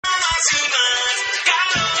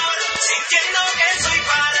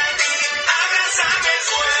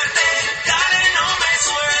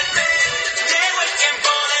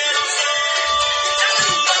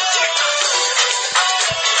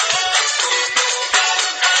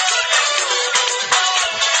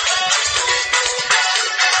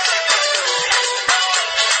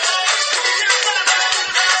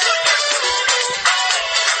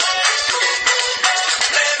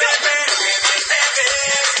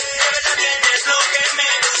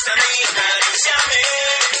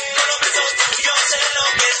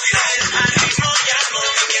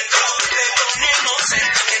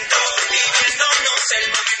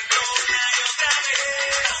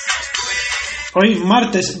Hoy,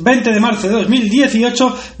 martes 20 de marzo de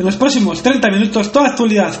 2018, en los próximos 30 minutos, toda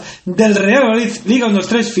actualidad del Real Valladolid, Liga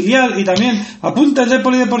 1-2-3 filial y también apuntes de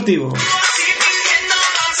polideportivo.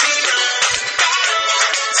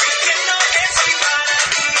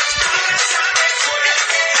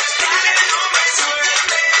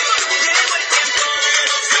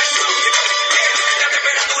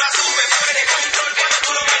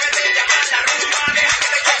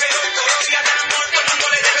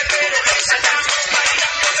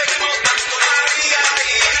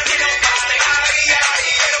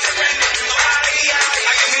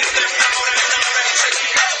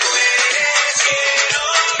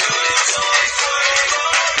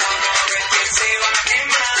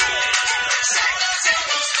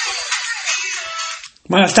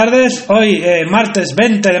 Buenas tardes, hoy martes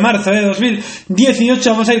 20 de marzo de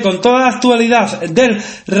 2018 vamos a ir con toda la actualidad del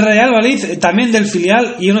Real Valladolid, también del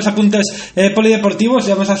filial y unos apuntes polideportivos.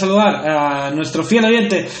 Y vamos a saludar a nuestro fiel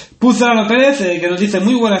oyente Puzarano Pérez, que nos dice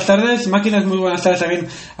muy buenas tardes, máquinas, muy buenas tardes también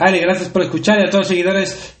a él y gracias por escuchar, y a todos los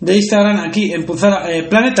seguidores de Instagram aquí en Puzara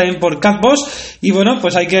Planet, también por CatBoss. Y bueno,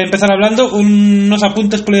 pues hay que empezar hablando unos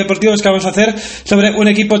apuntes polideportivos que vamos a hacer sobre un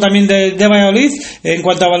equipo también de Valladolid en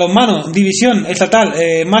cuanto a balonmano, división estatal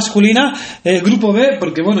masculina, grupo B,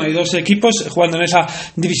 porque bueno, hay dos equipos jugando en esa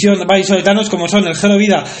división vallisoletanos, como son el Gelo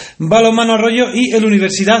Vida Balonmano Arroyo y el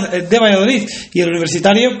Universidad de Valladolid. Y el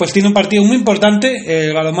Universitario pues tiene un partido muy importante,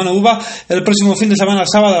 el balonmano UBA, el próximo fin de semana, el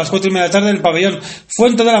sábado a las 4:30 de la tarde, en el pabellón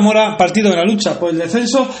Fuente de la Mora, partido de la lucha por el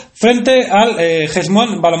descenso frente al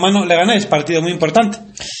Gesmón Balonmano Leganés, partido muy importante.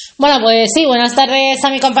 Bueno, pues sí, buenas tardes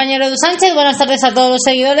a mi compañero Edu Sánchez, buenas tardes a todos los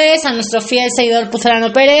seguidores, a nuestro fiel seguidor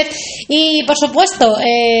Puzarano Pérez y, por supuesto,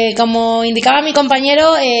 como indicaba mi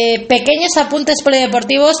compañero, pequeños apuntes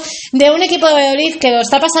polideportivos de un equipo de Valladolid que lo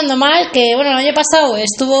está pasando mal, que bueno, el año pasado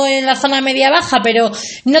estuvo en la zona media-baja, pero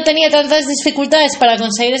no tenía tantas dificultades para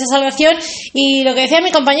conseguir esa salvación, y lo que decía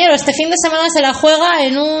mi compañero, este fin de semana se la juega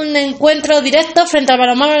en un encuentro directo frente al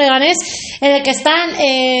balonmano Leganés, en el que están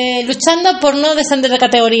luchando por no descender de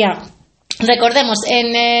categoría. Recordemos,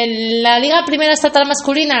 en la Liga Primera Estatal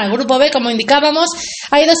Masculina, Grupo B, como indicábamos,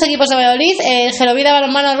 hay dos equipos de Valladolid, el Gelo Vida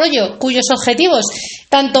Balonmano Arroyo, cuyos objetivos,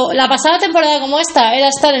 tanto la pasada temporada como esta, era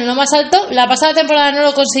estar en lo más alto. La pasada temporada no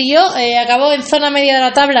lo consiguió, acabó en zona media de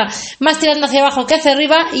la tabla, más tirando hacia abajo que hacia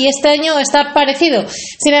arriba, y este año está parecido.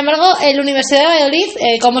 Sin embargo, el Universidad de Valladolid,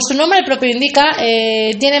 como su nombre propio indica,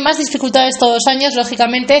 tiene más dificultades todos los años,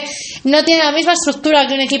 lógicamente, no tiene la misma estructura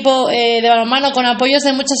que un equipo de balonmano con apoyos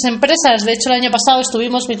de muchas empresas. De hecho, el año pasado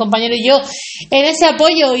estuvimos mi compañero y yo en ese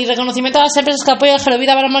apoyo y reconocimiento a las empresas que apoyan el Gelo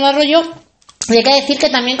Vida Balonmano Arroyo. Y hay que decir que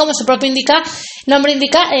también, como su propio nombre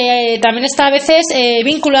indica, también está a veces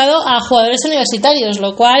vinculado a jugadores universitarios,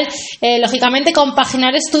 lo cual, lógicamente,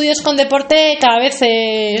 compaginar estudios con deporte cada vez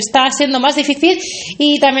está siendo más difícil.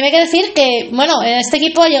 Y también hay que decir que, bueno, en este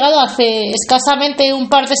equipo ha llegado hace escasamente un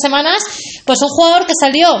par de semanas pues un jugador que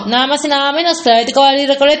salió nada más y nada menos que el Atlético de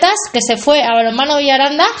Valladolid Recoletas, que se fue a Balonmano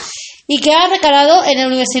Villaranda y que ha recalado en el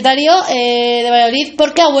Universitario de Valladolid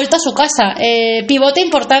porque ha vuelto a su casa. Pivote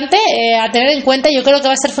importante a tener en cuenta, yo creo que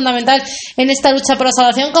va a ser fundamental en esta lucha por la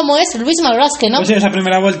salvación, como es Luis Malbrasque, ¿no? Pues sí, esa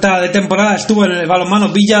primera vuelta de temporada estuvo en el balonmano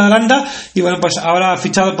Villa de Aranda y bueno, pues ahora ha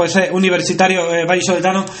fichado pues Universitario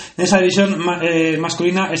vallisoletano en esa división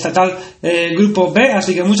masculina estatal Grupo B,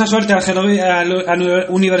 así que mucha suerte a la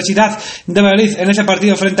Universidad de Valladolid en ese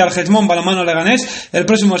partido frente al Gesmón Balonmano Leganés el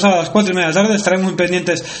próximo sábado a las 4:30 de la tarde. Estaremos muy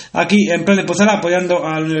pendientes aquí en Pleno Puzara, apoyando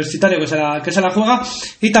al Universitario que se la juega,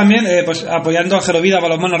 y también pues apoyando a Gelo Vida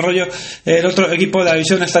Balonmano Arroyo, el otro equipo de la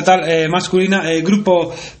división estatal masculina,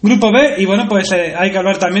 grupo B. Y bueno, pues hay que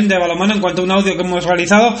hablar también de balonmano en cuanto a un audio que hemos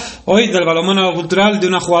realizado hoy del balonmano cultural de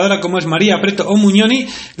una jugadora como es María Preto Omuñoni,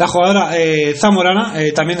 la jugadora zamorana,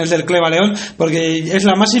 también es del Cleva León, porque es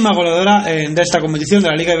la máxima goleadora de esta competición de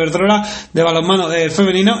la Liga Iberdrola de balonmano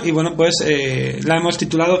femenino. Y bueno, pues la hemos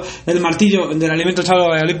titulado El martillo del alimento salvo de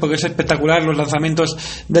Valladolid, porque es espectacular los lanzamientos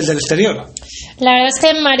desde el exterior. La verdad es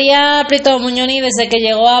que María Prieto Muñoni, desde que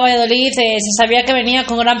llegó a Valladolid, se sabía que venía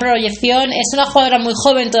con gran proyección. Es una jugadora muy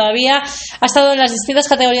joven todavía, ha estado en las distintas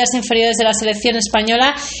categorías inferiores de la selección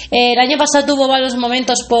española. El año pasado tuvo malos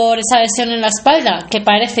momentos por esa lesión en la espalda, que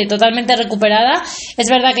parece totalmente recuperada. Es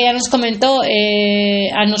verdad que ya nos comentó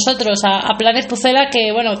a nosotros, a Planet Pucela,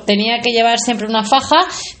 que bueno, tenía que llevar siempre una faja,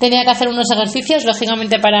 tenía que hacer unos ejercicios,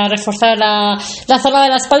 lógicamente, para reforzar la zona de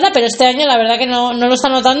la espalda, pero este año la verdad que no lo está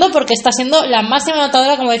notando porque está siendo la máxima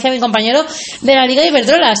anotadora, como decía mi compañero, de la Liga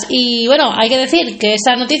Iberdrolas. Y bueno, hay que decir que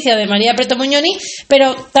esa noticia de María Preto Muñoni,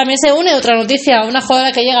 pero también se une otra noticia, una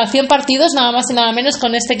jugadora que llega a 100 partidos, nada más y nada menos,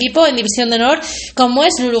 con este equipo en División de Honor, como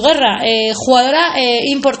es Lulu Guerra, jugadora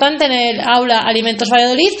importante en el Aula Alimentos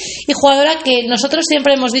Valladolid y jugadora que nosotros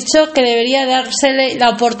siempre hemos dicho que debería dársele la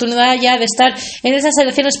oportunidad ya de estar en esa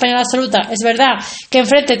selección española absoluta. Es verdad que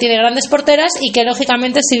enfrente tiene grandes porteras y que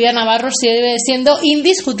lógicamente Silvia Navarro sigue siendo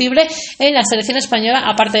indiscutible en la selección española,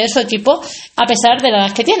 aparte de su equipo, a pesar de la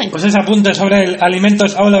edad que tiene. Pues ese apunte sobre el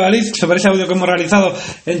Alimentos Aula Valladolid, sobre ese audio que hemos realizado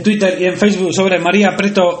en Twitter y en Facebook sobre María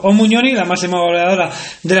Preto Muñoni, la máxima goleadora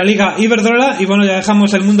de la Liga Iberdrola. Y bueno, ya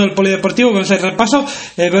dejamos el mundo del polideportivo con ese repaso,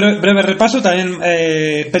 breve repaso, también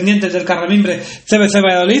pendientes del Carramimbre CBC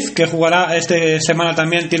Valladolid, que jugará esta semana,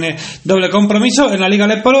 también tiene doble compromiso en la Liga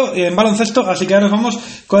Leporo y en baloncesto. Así que ahora nos vamos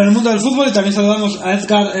con el mundo del fútbol y también saludamos a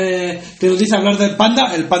Edgar, que nos dice hablar del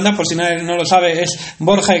Panda. El Panda, por si nadie no lo sabe, es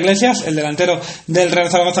Borja Iglesias, el delantero del Real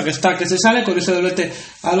Zaragoza que se sale con ese doblete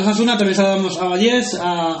a los Asuna. También saludamos a Vallés,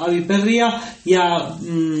 a Viperria y a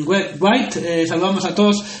White. Saludamos a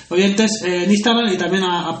todos oyentes en Instagram y también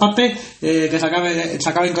a Pape, que se acaba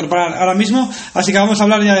de incorporar ahora mismo. Así que vamos a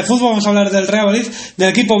hablar ya de fútbol, vamos a hablar del Real Valladolid, del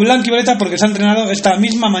equipo blanquivioleta, porque se ha entrenado esta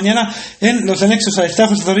misma mañana en los anexos al Estadio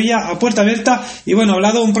José Zorrilla a puerta abierta. Y bueno, ha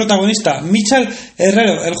hablado un protagonista, Michel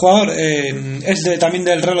Herrero, el jugador también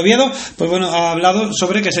del Real Oviedo. Pues bueno, ha hablado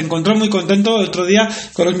sobre que se encontró muy contento el otro día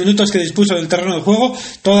con los minutos que dispuso del terreno de juego.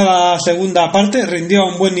 Toda la segunda parte rindió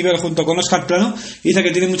a un buen nivel junto con Óscar Plano y dice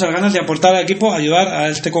que tiene muchas ganas de aportar al equipo, ayudar a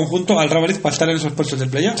este conjunto, al Real Valladolid, para estar en esos puestos de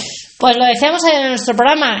playoff. Pues lo decíamos en nuestro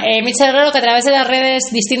programa, Michel Herrero, que a través de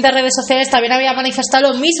las distintas redes sociales, también había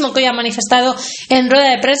manifestado lo mismo que hoy ha manifestado en rueda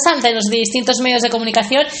de prensa ante los distintos medios de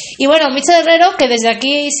comunicación. Y bueno, Michel Herrero, que desde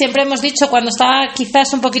aquí siempre hemos dicho, cuando estaba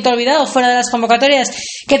quizás un poquito olvidado fuera de las convocatorias,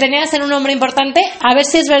 que tenía que ser un hombre importante, a ver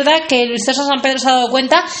si es verdad que Luis César San Pedro se ha dado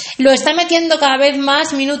cuenta, lo está metiendo cada vez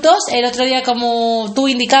más minutos. El otro día, como tú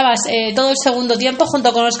indicabas, todo el segundo tiempo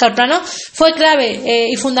junto con Óscar Plano fue clave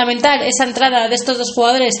y fundamental esa entrada de estos dos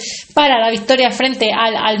jugadores para la victoria frente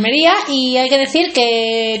al Almería. Y hay que decir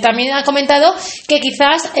que también ha comentado que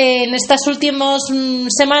quizás en estas últimas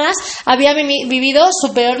semanas había vivido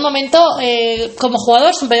su peor momento como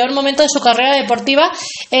jugador, su peor momento de su carrera deportiva.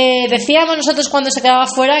 Decíamos nosotros cuando se quedaba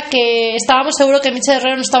fuera que estábamos seguros que Michel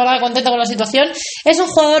Herrero no estaba nada contento con la situación. Es un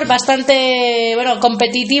jugador bastante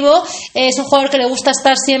competitivo, es un jugador que le gusta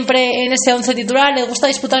estar siempre en ese 11 titular, le gusta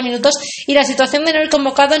disputar minutos, y la situación de no ir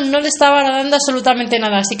convocado no le estaba agradando absolutamente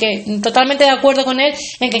nada. Así que totalmente de acuerdo con él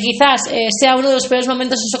en que quizás sea uno de los peores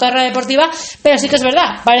momentos en su carrera deportiva, pero sí que es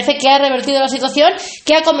verdad, parece que ha revertido la situación,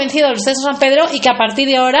 que ha convencido a los César San Pedro y que a partir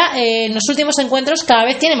de ahora en los últimos encuentros cada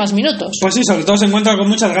vez tiene más minutos. Pues sí, sobre todo se encuentra con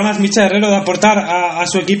muchas ganas Michel Herrero de aportar a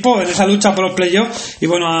su equipo en esa lucha por los playoffs. Y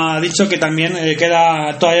bueno, ha dicho que también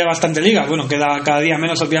queda todavía bastante liga, bueno, queda cada día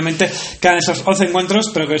menos, obviamente quedan esos 11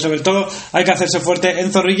 encuentros, pero que sobre todo hay que hacerse fuerte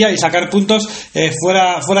en Zorrilla y sacar puntos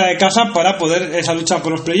fuera de casa para poder esa lucha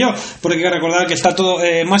por los playoffs, porque hay que recordar que está todo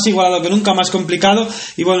más igualado que nunca, más complicado.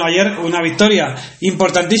 Y bueno, ayer una victoria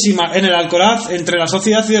importantísima en el Alcoraz entre la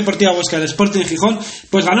Sociedad y Deportiva Huesca y el Sporting Gijón.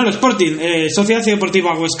 Pues ganó el Sporting, Sociedad y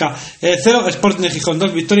Deportiva Huesca 0, Sporting de Gijón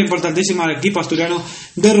 2, victoria importantísima al equipo asturiano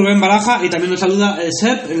de Rubén Baraja. Y también nos saluda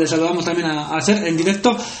Seb, le saludamos también a Seb en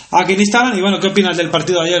directo aquí en Instagram. Y bueno, ¿qué opinas del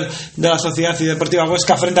partido de ayer de la Sociedad y Deportiva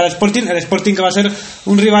Huesca frente al Sporting? El Sporting, que va a ser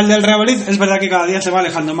un rival del Real Valladolid. Es verdad que cada día se va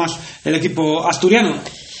alejando más el equipo asturiano.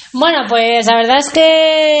 Bueno, pues la verdad es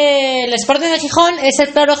que el Sporting de Gijón es el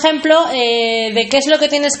claro ejemplo de qué es lo que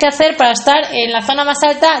tienes que hacer para estar en la zona más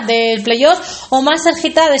alta del playoff o más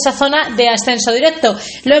cerquita de esa zona de ascenso directo.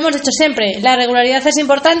 Lo hemos dicho siempre, la regularidad es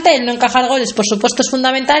importante, el no encajar goles por supuesto es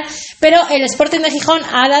fundamental, pero el Sporting de Gijón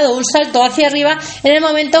ha dado un salto hacia arriba en el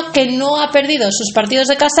momento que no ha perdido sus partidos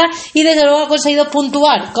de casa y desde luego ha conseguido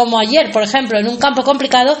puntuar, como ayer por ejemplo, en un campo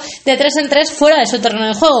complicado de 3 en 3 fuera de su terreno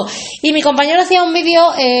de juego. Y mi compañero hacía un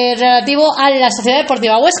vídeo relativo a la Sociedad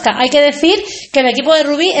Deportiva Huesca. Hay que decir que el equipo de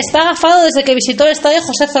Rubí está agafado desde que visitó el estadio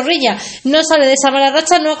José Zorrilla, no sale de esa mala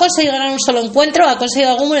racha, no ha conseguido ganar un solo encuentro, ha conseguido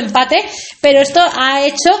algún empate, pero esto ha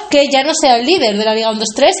hecho que ya no sea el líder de la Liga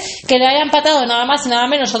 1-2-3, que le haya empatado nada más y nada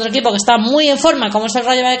menos otro equipo que está muy en forma como es el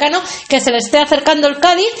Rayo Vallecano, que se le esté acercando el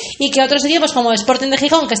Cádiz y que otros equipos como el Sporting de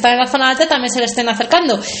Gijón, que están en la zona alta, también se le estén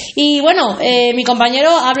acercando. Y bueno, mi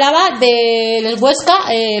compañero hablaba del Huesca,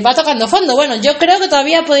 va tocando fondo. Bueno, yo creo que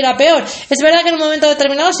todavía puede ir a peor. Es verdad que en un momento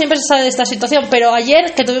determinado siempre se sale de esta situación, pero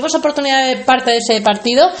ayer que tuvimos oportunidad de parte de ese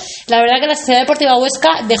partido, la verdad que la Sociedad Deportiva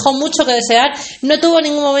Huesca dejó mucho que desear, no tuvo en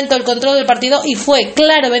ningún momento el control del partido y fue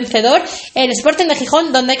claro vencedor el Sporting de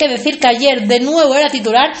Gijón, donde hay que decir que ayer de nuevo era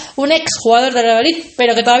titular un exjugador de Real Madrid,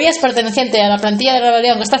 pero que todavía es perteneciente a la plantilla de Real Madrid,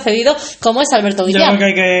 aunque está cedido, como es Alberto Villar. Yo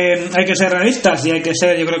creo que hay que ser realistas y hay que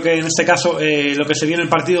ser, yo creo que en este caso lo que se vio en el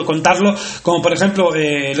partido, contarlo, como por ejemplo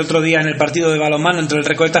el otro día en el partido de balonmano entre el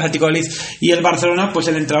Recoletas Atlético de Madrid y el Barcelona, pues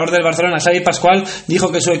el entrenador del Barcelona, Xavi Pascual,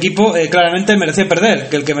 dijo que su equipo claramente mereció perder,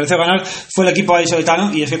 que el que mereció ganar fue el equipo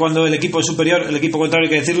vallisoletano, y es que cuando el equipo es superior, el equipo contrario hay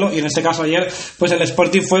que decirlo, y en este caso ayer pues el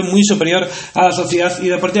Sporting fue muy superior a la Sociedad y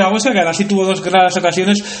Deportiva Huesca, que ahora sí tuvo dos claras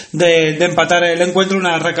ocasiones de empatar el encuentro,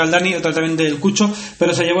 una Recaldani, otra también del Cucho,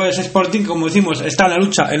 pero se llevó ese Sporting, como decimos, está en la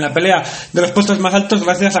lucha, en la pelea de los puestos más altos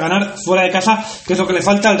gracias a ganar fuera de casa, que es lo que le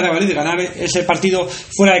falta al Real Madrid, ganar ese partido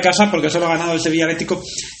fuera de casa, porque solo ha ganado el Sevilla Atlético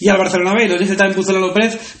y al Barcelona B. Y lo dice también Pucelano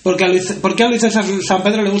Pérez, porque a Luis César San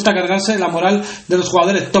Pedro le gusta cargarse la moral de los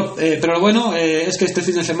jugadores top, pero lo bueno es que este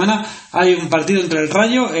fin de semana hay un partido entre el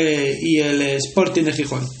Rayo y el Sporting de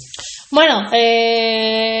Gijón. Bueno,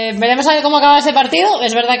 veremos a ver cómo acaba ese partido.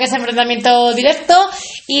 Es verdad que es enfrentamiento directo.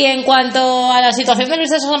 Y en cuanto a la situación de Luis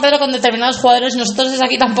de San Pedro con determinados jugadores, nosotros desde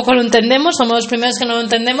aquí tampoco lo entendemos, somos los primeros que no lo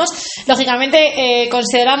entendemos. Lógicamente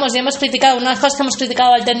consideramos y hemos criticado, una de las cosas que hemos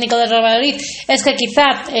criticado al técnico de Real Madrid es que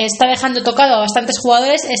quizá está dejando tocado a bastantes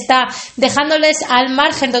jugadores, está dejándoles al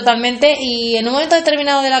margen totalmente, y en un momento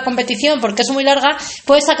determinado de la competición, porque es muy larga,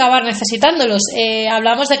 puedes acabar necesitándolos.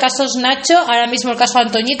 Hablamos de casos Nacho, ahora mismo el caso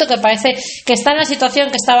Antoñito, que parece que está en la situación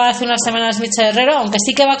que estaba hace unas semanas Michel Herrero, aunque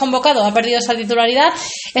sí que va convocado, ha perdido esa titularidad.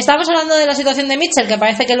 Estamos hablando de la situación de Michel, que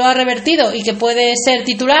parece que lo ha revertido y que puede ser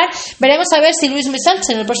titular. Veremos a ver si Luis Sánchez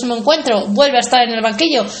en el próximo encuentro vuelve a estar en el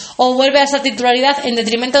banquillo o vuelve a esa titularidad en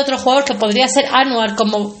detrimento de otro jugador que podría ser Anuar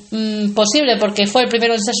como posible, porque fue el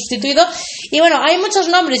primero en ser sustituido. Y bueno, hay muchos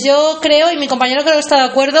nombres, yo creo, y mi compañero creo que está de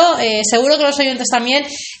acuerdo, seguro que los oyentes también,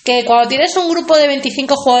 que cuando tienes un grupo de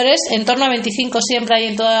 25 jugadores, en torno a 25 siempre hay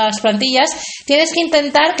en todas las plantillas, tienes que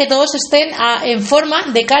intentar que todos estén en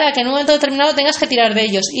forma de cara a que en un momento determinado tengas que tirar de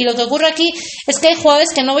ellos. Y lo que ocurre aquí es que hay jugadores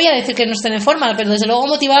que no voy a decir que no estén en forma, pero desde luego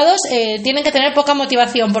motivados, tienen que tener poca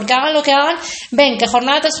motivación, porque hagan lo que hagan, ven que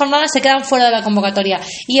jornada tras jornada se quedan fuera de la convocatoria.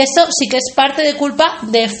 Y eso sí que es parte de culpa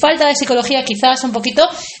de falta de psicología, quizás un poquito,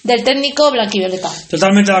 del técnico blanquivioleta.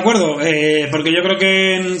 Totalmente de acuerdo, porque yo creo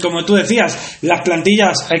que, como tú decías, las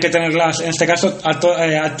plantillas hay que tenerlas en este caso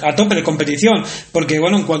a tope de competición, porque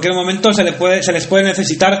bueno, en cualquier momento se les puede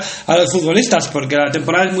necesitar a los futbolistas, porque la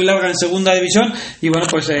temporada es muy larga en segunda división y bueno,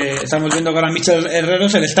 pues estamos viendo que ahora Michel Herrero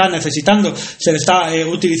se le está necesitando, se le está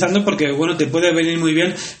utilizando, porque bueno, te puede venir muy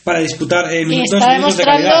bien para disputar minutos de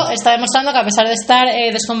calidad. Está demostrando que a pesar de estar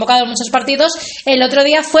desconvocado en muchos partidos, el otro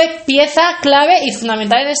día fue pieza clave y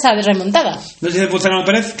fundamental en esa remontada. Nos dice Pucelano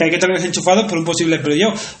Pérez que hay que tenerlos enchufados por un posible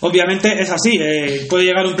playoff. Obviamente es así, puede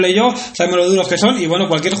llegar un playoff, sabemos lo duros que son, y bueno,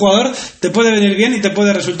 cualquier jugador te puede venir bien y te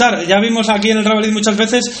puede resultar. Ya vimos aquí en el Real Madrid muchas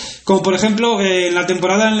veces, como por ejemplo en la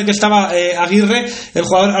temporada en la que estaba Aguirre, el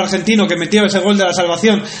jugador argentino que metió ese gol de la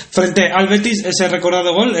salvación frente al Betis, ese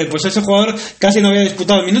recordado gol, pues ese jugador casi no había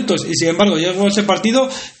disputado minutos y sin embargo llegó ese partido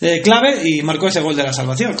clave y marcó ese gol de la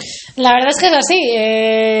salvación. La verdad es que es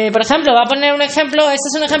así. Por ejemplo, va a poner un ejemplo, este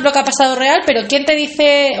es un ejemplo que ha pasado real, pero ¿quién te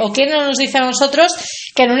dice o quién no nos dice a nosotros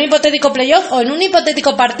que en un hipotético playoff o en un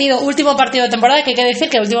hipotético último partido de temporada, que hay que decir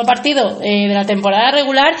que el último partido de la temporada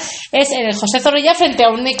regular es en el José Zorrilla frente a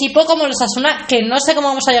un equipo como los Osasuna, que no sé cómo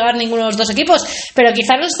vamos a llegar ninguno de los dos equipos, pero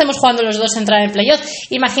quizás nos estemos jugando los dos a entrar en playoff?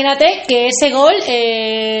 Imagínate que ese gol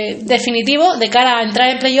definitivo de cara a entrar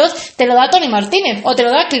en playoff te lo da Tony Martínez o te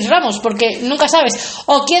lo da Chris Ramos, porque nunca sabes,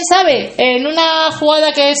 o quién sabe, en una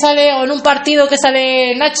jugada que sale o en un partido que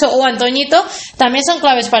sale Nacho o Antoñito, también son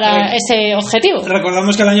claves para ese objetivo.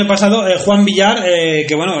 Recordamos que el año pasado Juan Villar,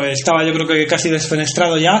 que bueno, estaba yo creo que casi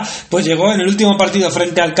desfenestrado ya, pues llegó en el último partido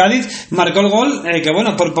frente al Cádiz, marcó el gol, que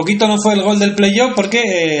bueno, por poquito no fue el gol del playoff,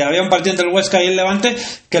 porque había un partido entre el Huesca y el Levante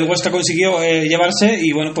que el Huesca consiguió llevarse,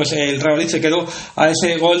 y bueno, pues el Real Madrid se quedó a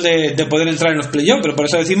ese gol de poder entrar en los playoffs, pero por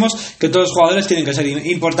eso decimos que todos los jugadores tienen que ser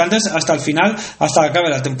importantes hasta el final, hasta que acabe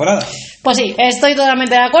la temporada. Pues sí, estoy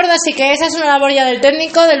totalmente de acuerdo, así que esa es una labor ya del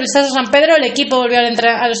técnico, de Luis César San Pedro. El equipo volvió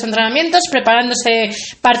a los entrenamientos, preparándose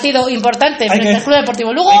partido importante frente al Club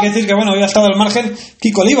Deportivo Lugo. Hay que decir que bueno, hoy ha estado al margen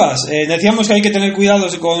Kiko Olivas. Decíamos que hay que tener cuidado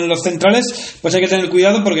con los centrales, pues hay que tener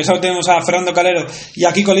cuidado porque solo tenemos a Fernando Calero y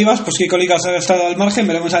a Kiko Olivas. Pues Kiko Olivas ha estado al margen,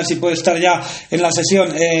 veremos a ver si puede estar ya en la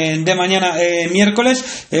sesión de mañana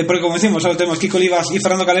miércoles, porque como decimos solo tenemos Kiko Olivas y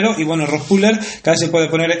Fernando Calero, y bueno, Ross Puller, que a ver si puede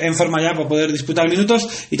poner en forma ya para poder disputar minutos.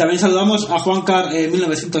 Y también saludamos a Juancar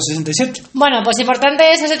 1967. Bueno, pues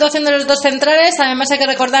importante esa situación de los dos centrales. Además hay que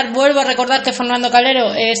vuelvo a recordar que Fernando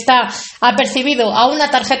Calero ha percibido a una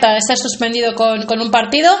tarjeta de ser suspendido con un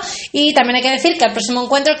partido, y también hay que decir que al próximo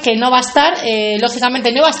encuentro, que no va a estar,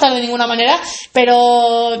 lógicamente no va a estar de ninguna manera,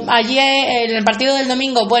 pero allí en el partido del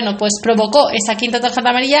domingo, bueno, pues provocó esa quinta tarjeta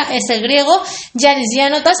amarilla, es el griego Giannis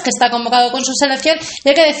Gianotas, que está convocado con su selección. Y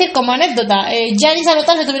hay que decir como anécdota, Giannis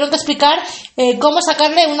Gianotas le tuvieron que explicar cómo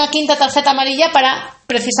sacarle una quinta tarjeta amarilla para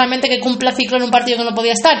precisamente que cumpla ciclo en un partido que no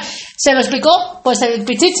podía estar. Se lo explicó pues el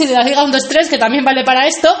Pichichi de la Liga 1-2-3, que también vale para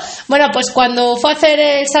esto. Bueno, pues cuando fue a hacer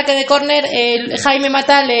el saque de córner, Jaime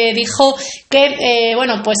Mata le dijo que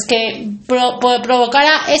que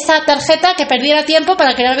provocara esta tarjeta, que perdiera tiempo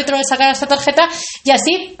para que el árbitro le sacara esta tarjeta y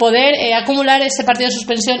así poder acumular ese partido de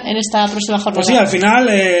suspensión en esta próxima jornada. Pues sí, al final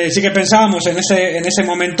sí que pensábamos en ese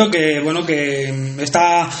momento que le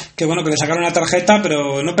sacaron la tarjeta,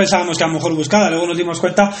 pero no pensábamos que a lo mejor buscada. Luego nos dimos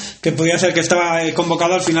cuenta que podía ser que estaba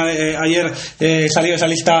convocado. Al final ayer salió esa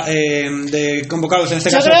lista de convocados en este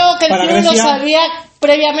caso. Yo creo que el club lo Grecia. sabía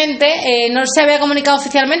previamente, no se había comunicado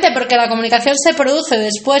oficialmente porque la comunicación se produce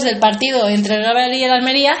después del partido entre el Real Madrid y el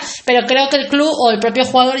Almería, pero creo que el club o el propio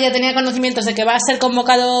jugador ya tenía conocimientos de que va a ser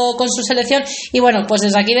convocado con su selección. Y bueno, pues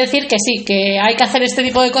desde aquí decir que sí, que hay que hacer este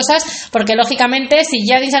tipo de cosas, porque lógicamente si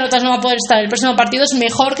ya Gianotas no va a poder estar el próximo partido, es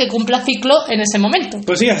mejor que cumpla ciclo en ese momento.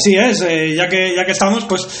 Pues sí, así es, ya que estamos,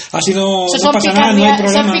 pues ha sido, no pasa nada, no hay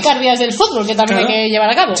problemas. Son picardías del fútbol que también hay que llevar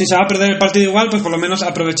a cabo. Si se va a perder el partido igual, pues por lo menos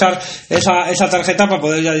aprovechar esa tarjeta para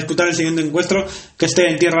poder ya disputar el siguiente encuentro que esté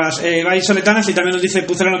en tierras vallisoletanas. Y también nos dice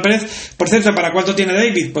Pucerano Pérez, por cierto, ¿para cuánto tiene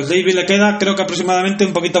David? Pues David le queda, creo que aproximadamente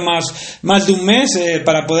un poquito más de un mes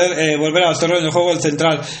para poder volver a los terrenos del juego del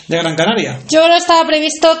central de Gran Canaria. Yo creo que estaba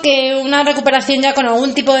previsto que una recuperación ya con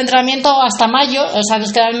algún tipo de entrenamiento hasta mayo, o sea,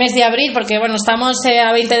 nos queda el mes de abril, porque bueno, estamos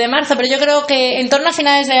a 20 de marzo, pero yo creo que en torno a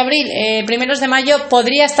finales de abril, primeros de mayo,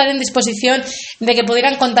 podría estar en disposición de que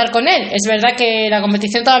pudieran contar con él. Es verdad que la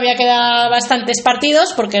competición todavía queda bastantes partidos,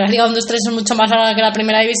 porque la Liga 1-2-3 es mucho más larga que la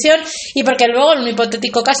primera división, y porque luego, en un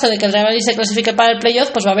hipotético caso de que el Real Madrid se clasifique para el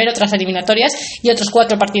playoff, pues va a haber otras eliminatorias y otros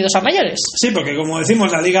 4 partidos a mayores. Sí, porque como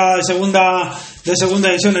decimos, la Liga de segunda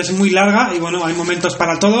división es muy larga y bueno, hay momentos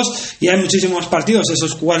para todos y hay muchísimos partidos,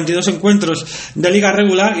 esos 42 encuentros de Liga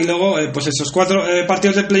regular y luego pues esos 4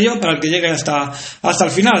 partidos de playoff para el que llegue hasta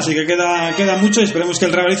el final. Así que queda mucho y esperemos que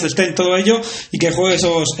el Real Madrid esté en todo ello y que juegue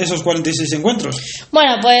esos 46 encuentros.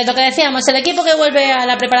 Bueno, pues lo que decíamos, el equipo que vuelve a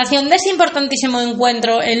la preparación de ese importantísimo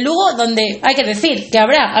encuentro en Lugo, donde hay que decir que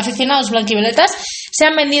habrá aficionados blanquivioletas. Se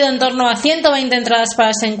han vendido en torno a 120 entradas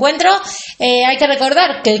para ese encuentro. Hay que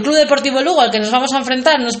recordar que el Club Deportivo Lugo al que nos vamos a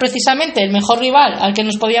enfrentar no es precisamente el mejor rival al que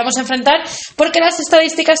nos podíamos enfrentar, porque las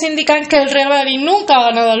estadísticas indican que el Real Madrid nunca ha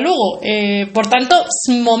ganado al Lugo. Por tanto,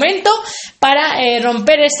 es momento para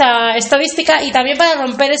romper esa estadística y también para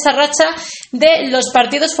romper esa racha de los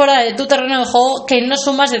partidos fuera de tu terreno de juego que no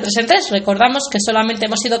sumas de 3 en 3. Recordamos que solamente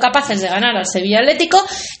hemos sido capaces de ganar al Sevilla Atlético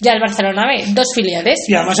y al Barcelona B, 2 filiales.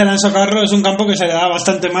 Y además el Anso Carro es un campo que se le da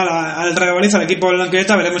bastante mal al Real Madrid, al equipo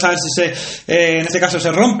blanquivioleta. Veremos a ver si en este caso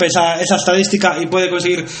se rompe esa estadística y puede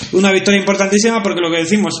conseguir una victoria importantísima, porque lo que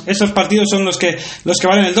decimos, esos partidos son los que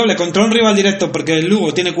valen el doble contra un rival directo, porque el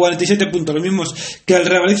Lugo tiene 47 puntos, los mismos que el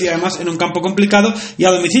Real Madrid, y además en un campo complicado y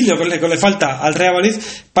a domicilio, que le falta al Real Madrid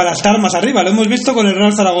para estar más arriba. Lo hemos visto con el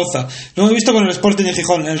Real Zaragoza, lo hemos visto con el Sporting de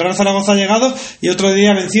Gijón. El Real Zaragoza ha llegado y otro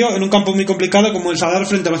día venció en un campo muy complicado como el Sadar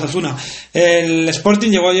frente a los Osasuna. El Sporting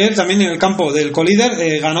llegó ayer también en el campo del colíder,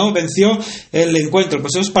 venció el encuentro.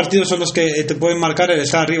 Pues esos partidos son los que te pueden marcar el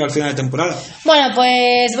estar arriba al final de temporada. Bueno,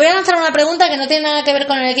 pues voy a lanzar una pregunta que no tiene nada que ver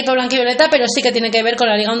con el equipo blanquivioleta, pero sí que tiene que ver con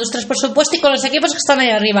la Liga 1-2-3, por supuesto, y con los equipos que están ahí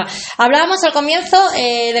arriba. Hablábamos al comienzo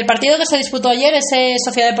del partido que se disputó ayer, ese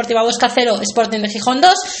Sociedad Deportiva Huesca 0, Sporting de Gijón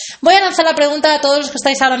 2. Voy a lanzar la pregunta a todos los que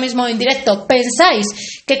estáis ahora mismo en directo. ¿Pensáis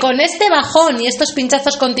que con este bajón y estos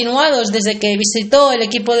pinchazos continuados desde que visitó el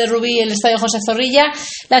equipo de Rubí el estadio José Zorrilla,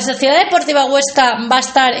 la Sociedad Deportiva Huesca va a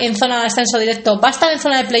estar en zona de ascenso directo, va a estar en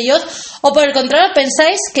zona de playoff, o por el contrario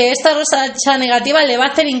pensáis que esta racha negativa le va a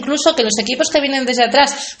hacer incluso que los equipos que vienen desde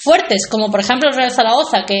atrás fuertes, como por ejemplo el Real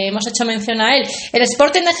Zaragoza, que hemos hecho mención a él, el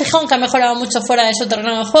Sporting de Gijón, que ha mejorado mucho fuera de su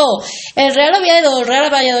terreno de juego, el Real Oviedo, el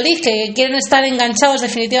Real Valladolid, que quieren estar enganchados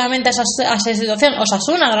definitivamente a esa situación,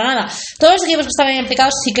 Osasuna, Granada, todos los equipos que están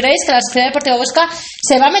implicados, si creéis que la Sociedad Deportiva Huesca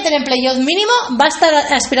se va a meter en playoff mínimo, va a estar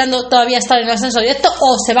aspirando todavía a estar en el ascenso directo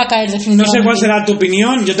o se va a caer definitivamente? No sé cuál será tu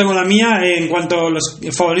opinión, yo tengo la mía en cuanto a los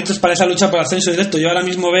favoritos para esa lucha por el ascenso directo. Yo ahora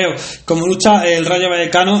mismo veo como lucha el Rayo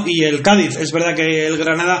Vallecano y el Cádiz. Es verdad que el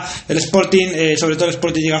Granada, el Sporting, sobre todo el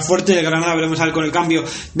Sporting llega fuerte, el Granada veremos a ver con el cambio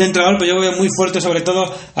de entrenador, pero yo veo muy fuerte sobre todo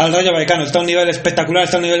al Rayo Vallecano. Está a un nivel espectacular,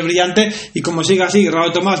 está a un nivel brillante, y como siga así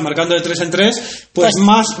Raúl Tomás marcando de 3 en 3, pues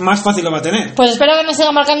más fácil lo va a tener. Pues espero que no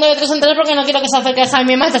siga marcando de 3 en 3 porque no quiero que se acerque a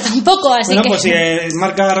Jaime Mata tampoco, así bueno, que... pues si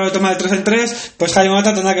marca Raúl Tomás de 3 en 3, pues Jaime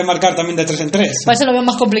Mata tendrá que marcar también de 3 en 3. Pues se lo veo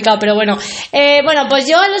más complicado, pero bueno. Bueno, pues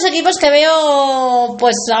yo en los equipos que veo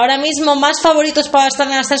pues ahora mismo más favoritos para estar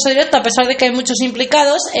en el ascenso directo, a pesar de que hay muchos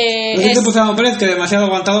implicados, Lo dice Puzano Pérez, que demasiado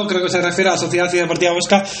aguantado, creo que se refiere a la Sociedad Deportiva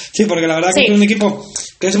Huesca. Sí, porque la verdad que es un equipo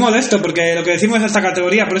que es modesto, porque lo que decimos es esta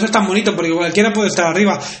categoría, por eso es tan bonito, porque cualquiera puede estar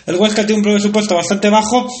arriba. El Huesca tiene un presupuesto bastante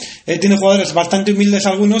bajo, tiene jugadores bastante humildes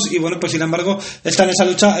algunos, y bueno, pues sin embargo está en esa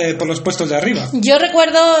lucha por los puestos de arriba. Yo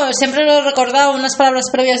recuerdo, siempre lo he recordado, unas palabras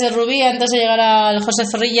previas de Rubí antes de llegar al José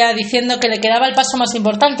Zorrilla, diciendo que le quedaba el paso más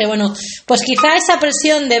importante. Bueno, pues quizá esa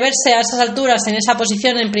presión de verse a esas alturas en esa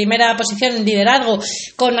posición, en primera posición, en liderazgo,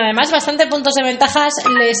 con además bastante puntos de ventajas,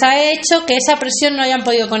 les ha hecho que esa presión no hayan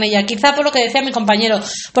podido con ella. Quizá por lo que decía mi compañero,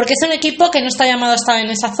 porque es un equipo que no está llamado a estar en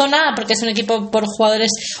esa zona, porque es un equipo por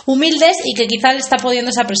jugadores humildes y que quizá le está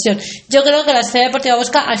pudiendo esa presión. Yo creo que la Sociedad Deportiva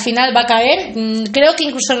Huesca al final va a caer, creo que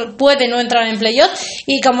incluso puede no entrar en playoff,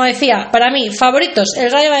 y como decía, para mí, favoritos,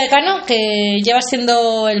 el Rayo Vallecano, que lleva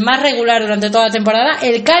siendo el más regular durante toda la temporada,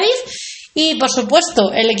 el Cádiz, y por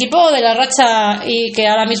supuesto el equipo de la racha, y que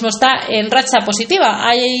ahora mismo está en racha positiva.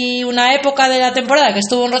 Hay una época de la temporada que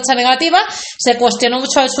estuvo en racha negativa, se cuestionó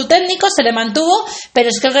mucho a su técnico, se le mantuvo, pero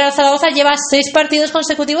es que el Real Zaragoza lleva 6 partidos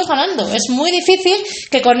consecutivos ganando. Es muy difícil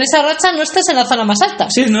que con esa racha no estés en la zona más alta.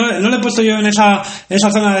 Sí, no le he puesto yo en esa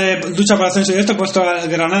zona de lucha para el ascenso directo, he puesto al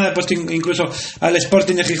Granada, he puesto incluso al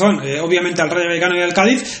Sporting de Gijón, obviamente al Rayo Vallecano y al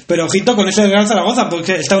Cádiz, pero ojito con ese Real Zaragoza,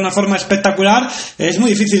 porque está de una forma espectacular. Es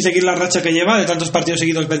muy difícil seguir la racha que lleva de tantos partidos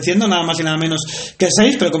seguidos venciendo, nada más y nada menos que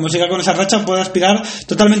 6, pero como siga con esa racha puede aspirar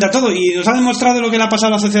totalmente a todo, y nos ha demostrado lo que le ha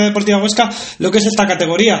pasado a la Sociedad Deportiva Huesca, lo que es esta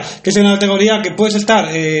categoría, que es una categoría que puedes estar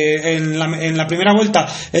en la primera vuelta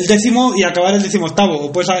el 10º y acabar el 18º,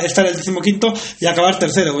 o puedes estar el 15º y acabar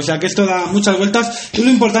tercero, o sea que esto da muchas vueltas, y lo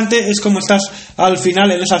importante es cómo estás al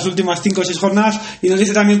final en esas últimas 5 o 6 jornadas. Y nos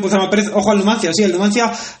dice también Puzano Pérez, ojo al Numancia. Sí, el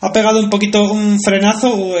Numancia ha pegado un poquito un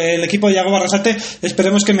frenazo, el equipo de Iago Barrasate,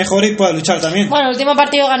 esperemos que mejore y pueda luchar también. Bueno, el último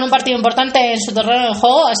partido ganó un partido importante en su terreno de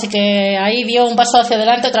juego, así que ahí dio un paso hacia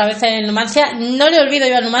adelante otra vez en Numancia. No le olvido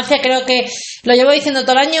yo a Numancia, creo que lo llevo diciendo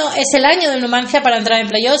todo el año, es el año del Numancia para entrar en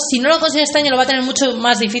playoffs. Si no lo consigue este año lo va a tener mucho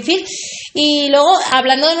más difícil. Y luego,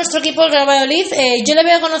 hablando de nuestro equipo, el Real Valladolid, yo le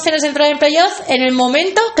veo con opciones de entrar en playoffs en el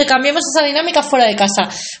momento que cambiemos esa dinámica fuera de casa.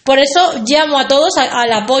 Por eso llamo a todos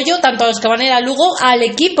al apoyo, tanto a los que van a ir a Lugo, al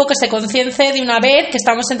equipo, que se conciencie de una vez que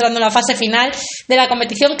estamos entrando en la fase final de la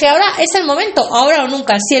competición, que ahora es el momento, ahora o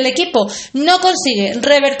nunca. Si el equipo no consigue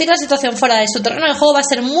revertir la situación fuera de su terreno de juego, va a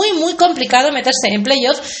ser muy muy complicado meterse en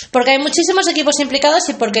playoffs, porque hay muchísimos equipos implicados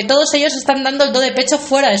y porque todos ellos están dando el do de pecho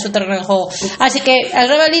fuera de su terreno de juego. Así que al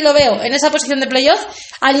Real Valladolid lo veo en esa posición de playoff,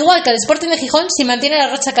 al igual que el Sporting de Gijón, si mantiene la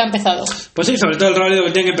racha que ha empezado. Pues sí, sobre todo el Real Valladolid, lo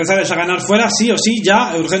que tiene que empezar es a ganar fuera, sí o sí,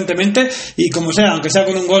 ya, urgentemente, y como sea, aunque sea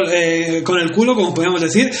con un gol con el culo, como podríamos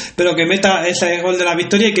decir, pero que meta ese gol de la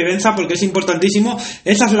victoria y que venza, porque es importantísimo.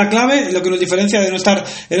 Esa es la clave, lo que nos diferencia de no estar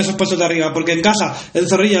en esos puestos de arriba, porque en casa el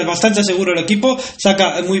Zorrilla es bastante seguro, el equipo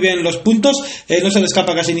saca muy bien los puntos, no se le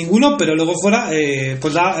escapa casi ninguno, pero luego fuera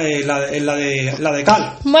pues da la de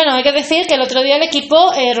cal. Bueno, hay que decir que el otro día el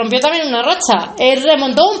equipo rompió también una racha,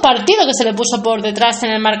 remontó un partido que se le puso por detrás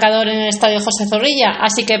en el marcador en el estadio José Zorrilla,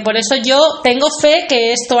 así que por eso yo tengo fe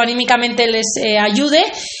que esto anímicamente les ayude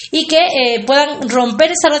y que puedan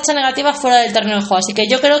romper esa racha negativa fuera del terreno de juego. Así que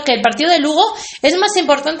yo creo que el partido de Lugo es más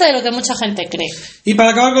importante de lo que mucha gente cree. Y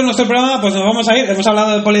para acabar con nuestro programa, pues nos vamos a ir. Hemos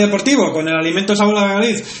hablado del polideportivo con el Alimentos Aula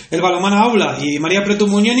Valladolid, el Balonmano Aula y María Preto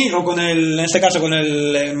Muñoni, o con en este caso con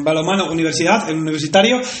el Balonmano Universidad, el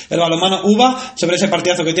Universitario, el Balonmano UBA, sobre ese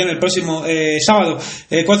partidazo que tiene el próximo próximo sábado,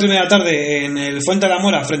 4:30 de la tarde, en el Fuente de la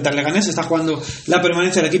Mora frente al Leganés. Está jugando la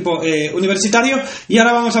permanencia del equipo universitario. Y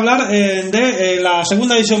ahora vamos a hablar de la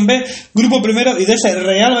segunda división B, grupo primero, y de ese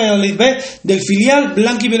Real Valladolid B, del filial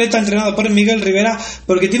blanquivioleta entrenado por Miguel Rivera,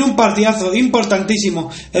 porque tiene un partidazo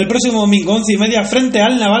importantísimo el próximo domingo 11:30 frente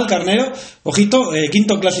al Navalcarnero. Ojito,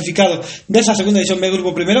 quinto clasificado de esa segunda división B,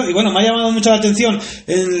 grupo primero. Y bueno, me ha llamado mucho la atención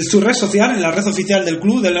en su red social, en la red oficial del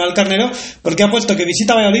club del Navalcarnero, porque ha puesto que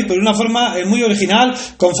visita Valladolid, pero de una forma muy original,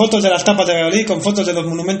 con fotos de las tapas de Valladolid, con fotos de los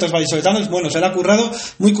monumentos vallisoletanos. Bueno, se le ha currado,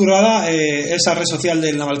 muy currada esa red social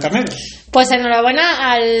del Navalcarnero. Pues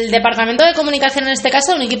enhorabuena al departamento de comunicación, en este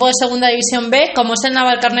caso, un equipo de segunda división B, como es el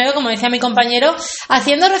Navalcarnero, como decía mi compañero,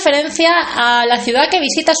 haciendo referencia a la ciudad que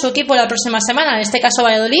visita su equipo la próxima semana, en este caso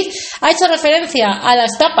Valladolid. Ha hecho referencia a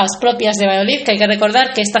las tapas propias de Valladolid, que hay que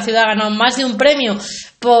recordar que esta ciudad ganó más de un premio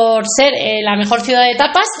por ser la mejor ciudad de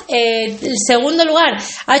tapas. En segundo lugar,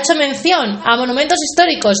 ha hecho mención a monumentos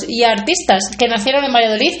históricos y a artistas que nacieron en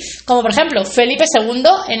Valladolid, como por ejemplo Felipe II,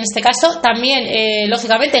 en este caso, también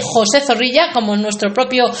lógicamente José Zorrilla, como nuestro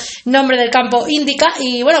propio nombre del campo indica.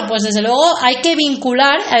 Y bueno, pues desde luego hay que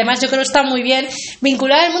vincular, además yo creo que está muy bien,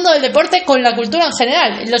 vincular el mundo del deporte con la cultura en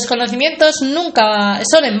general. Los conocimientos nunca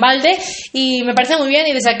son en balde y me parece muy bien,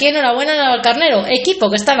 y desde aquí enhorabuena al Navalcarnero, equipo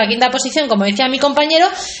que está en la quinta posición, como decía mi compañero,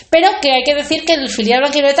 pero que hay que decir que el filial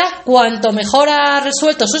blanquivioleta, cuanto mejor ha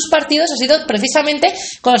resuelto sus partidos, ha sido precisamente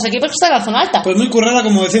con los equipos que están en la zona alta. Pues muy currada,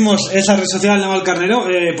 como decimos, esa red social Navalcarnero,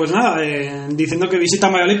 pues nada, diciendo que visita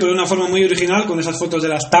Valladolid, pero de una forma muy original, con esas fotos de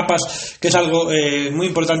las tapas, que es algo muy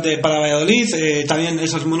importante para Valladolid, también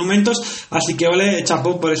esos monumentos. Así que ole,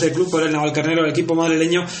 chapó por ese club, por el Navalcarnero, el equipo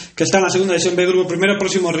madrileño que está en la segunda división B, grupo primero,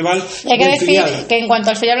 próximo rival. Hay que del decir filial. que en cuanto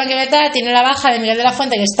al filial blanquivioleta, tiene la baja de Miguel de la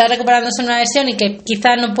Fuente, que está recuperándose una lesión y que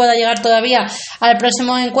quizá no pueda llegar todavía al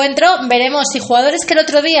próximo encuentro. Veremos si jugadores que el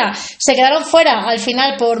otro día se quedaron fuera al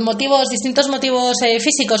final por distintos motivos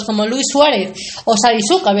físicos, como Luis Suárez o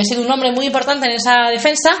Sarisú, que había sido un hombre muy importante en esa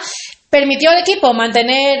defensa, permitió al equipo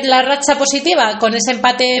mantener la racha positiva con ese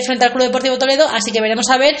empate frente al Club Deportivo Toledo. Así que veremos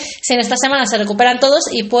a ver si en esta semana se recuperan todos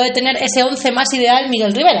y puede tener ese 11 más ideal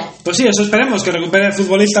Miguel Rivera. Pues sí, eso esperemos, que recupere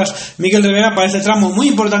futbolistas Miguel Rivera para este tramo muy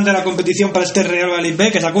importante de la competición para este Real Valladolid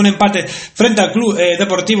B, que sacó un empate frente al Club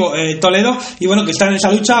Deportivo Toledo, y bueno, que está en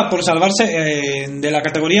esa lucha por salvarse de la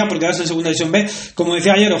categoría, por quedarse en segunda división B. Como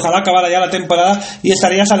decía ayer, ojalá acabara ya la temporada y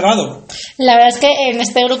estaría salvado. La verdad es que en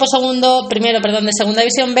este grupo de segunda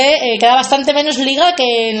división B queda bastante menos liga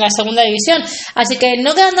que en la segunda división, así que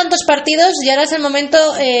no quedan tantos partidos y ahora es el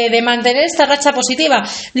momento de mantener esta racha positiva.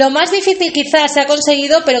 Lo más difícil quizás se ha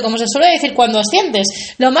conseguido, pero como se suele decir cuando asciendes,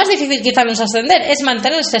 lo más difícil quizás no es ascender, es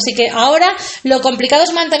mantenerse. Así que ahora lo complicado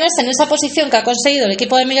es mantenerse en esa posición que ha conseguido el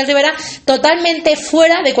equipo de Miguel Rivera, totalmente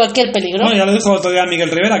fuera de cualquier peligro. Bueno, ya lo dijo otro día Miguel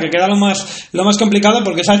Rivera, que queda lo más complicado,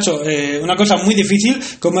 porque se ha hecho una cosa muy difícil,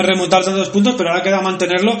 como es remontar tantos puntos, pero ahora queda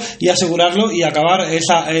mantenerlo y asegurarlo y acabar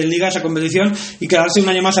esa liga, esa competición, y quedarse un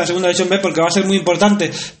año más en la segunda división B, porque va a ser muy importante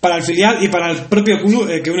para el filial y para el propio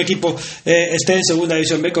club que un equipo esté en segunda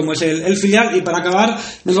división B, como es el filial. Y para acabar,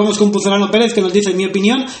 nos vamos con Pucelano Pérez, que nos dice: mi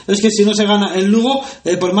opinión es que si no se gana el Lugo,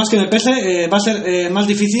 por más que me pese, va a ser más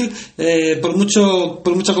difícil por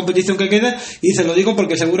mucha competición que quede. Y dice: lo digo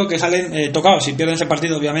porque seguro que salen tocados si pierden ese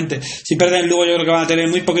partido, obviamente. Si pierden el Lugo, yo creo que van a tener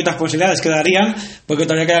muy poquitas posibilidades, quedarían, porque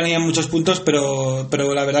todavía quedarían muchos puntos, pero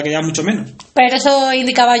la verdad que ya mucho menos. Pero eso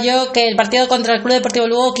indicaba yo que el partido contra el Club Deportivo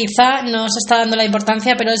Lugo quizá no se está dando la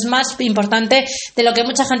importancia, pero es más importante de lo que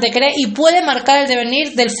mucha gente cree y puede marcar el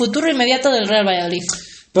devenir del futuro inmediato del Real Valladolid.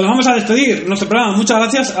 Pues vamos a despedir nuestro programa. Muchas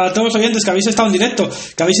gracias a todos los oyentes que habéis estado en directo,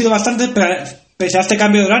 que habéis sido bastantes, pese a este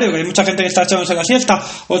cambio de horario, que hay mucha gente que está echándose la siesta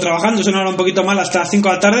o trabajando, es una hora un poquito mal hasta las 5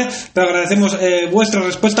 de la tarde, pero agradecemos vuestra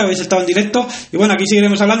respuesta, habéis estado en directo. Y bueno, aquí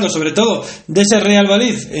seguiremos hablando sobre todo de ese Real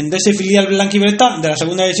Valladolid, de ese filial blanquivioleta de la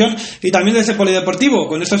segunda división, y también de ese polideportivo,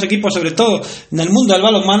 con estos equipos sobre todo en el mundo del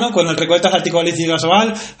balonmano, con el Recoletas Atlético Valladolid y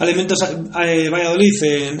Gasobal, Alimentos Valladolid,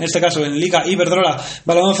 en este caso en Liga Iberdrola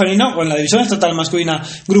Balonmano Femenino, o en la división estatal masculina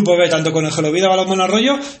Grupo B, tanto con el Gelovida Balonmano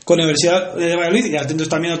Arroyo, con Universidad de Valladolid, y atentos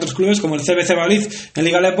también a otros clubes como el CBC Valladolid en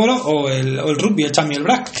Liga de Polo o el rugby, el Chami, el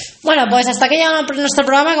Brac. Bueno, pues hasta aquí llega nuestro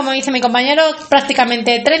programa, como dice mi compañero,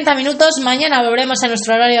 prácticamente 30 minutos. Mañana volveremos a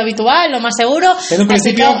nuestro horario habitual, lo más seguro. En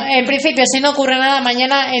principio, si no ocurre nada,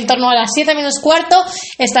 mañana en torno a las 7 menos cuarto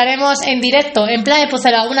estaremos en directo en Playa de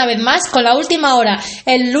Pucela una vez más, con la última hora,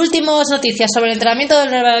 el últimos noticias sobre el entrenamiento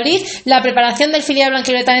del Real Valladolid, la preparación del filial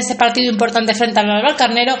blanquivioleta en ese partido importante frente al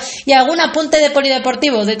Navalcarnero y algún apunte de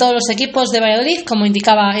polideportivo de todos los equipos de Valladolid, como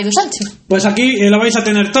indicaba Edu Sánchez. Pues aquí lo vais a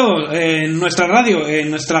tener todo en nuestra radio,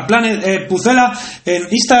 en nuestra Planet Pucela, en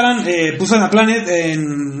Instagram, Pucela Planet,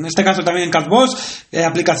 en este caso también en Catbox,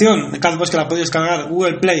 aplicación Catbox que la podéis descargar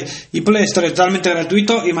Google Play y Play Store, totalmente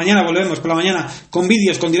gratuito. Y mañana volvemos por la mañana con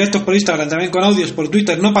vídeos, con directos por Instagram, también con audios por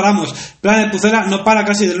Twitter. No paramos, Planet Pucela no para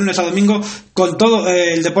casi de lunes a domingo con todo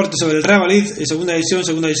el deporte sobre el Real Valladolid, segunda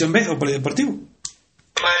división B o polideportivo.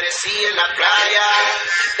 Amanecí en la playa,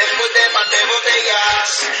 después de par de botellas,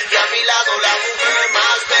 y a mi lado la mujer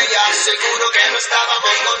más bella. Seguro que no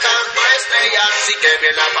estábamos contando estrellas, así que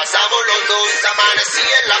bien la pasamos los dos. Amanecí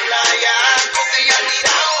en la playa, con ella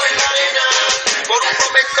tirado en la arena. Por un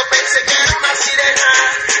momento pensé que era una sirena.